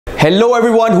Hello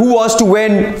everyone, who wants to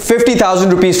win 50,000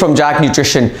 rupees from Jack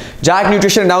Nutrition? Jack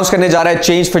Nutrition announce करने जा रहा है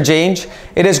Change for Change.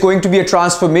 It is going to be a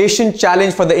transformation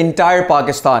challenge for the entire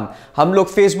Pakistan. हम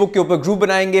लोग Facebook के ऊपर group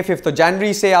बनाएंगे 5th of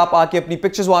January से. आप आके अपनी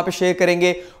पिक्चर्स वहाँ पे शेयर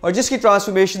करेंगे और जिसकी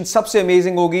ट्रांसफॉर्मेशन सबसे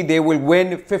अमेजिंग होगी, they will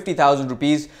win 50,000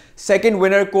 rupees. Second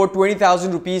winner को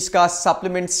 20,000 rupees का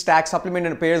सप्लीमेंट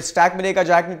एंड अपीयरल स्टैक मिलेगा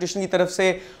जैक न्यूट्रिशन की तरफ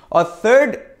से. और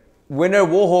थर्ड विनर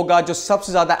वो होगा जो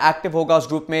सबसे ज्यादा एक्टिव होगा उस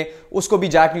ग्रुप में, उसको भी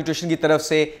जैक न्यूट्रिशन की तरफ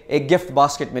से एक गिफ्ट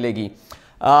बास्केट मिलेगी.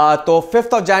 तो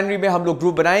 5th of January में हम लोग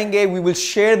ग्रुप बनाएंगे. We will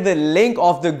share the link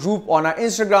of the group on our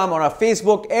Instagram, on our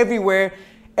Facebook, everywhere.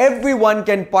 Everyone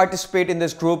can participate in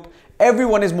this group.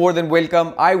 Everyone is more than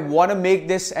welcome. I want to make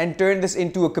this and turn this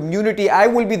into a community. I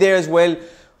will be there as well,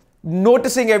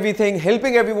 noticing everything,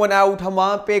 helping everyone out. हम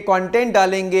वहाँ पे content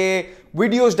डालेंगे,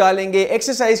 videos डालेंगे,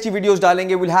 exercise की videos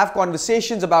डालेंगे. We'll have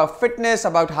conversations about fitness,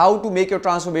 about how to make your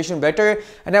transformation better.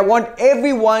 And I want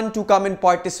everyone to come and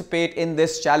participate in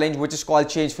this challenge, which is called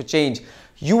Change for Change.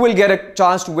 You will get a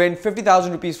chance to win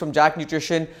 50,000 rupees from Jack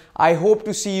Nutrition. I hope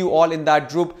to see you all in that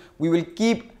group. We will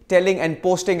keep telling and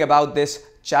posting about this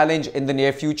challenge in the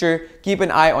near future. Keep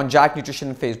an eye on Jack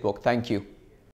Nutrition on Facebook. Thank you.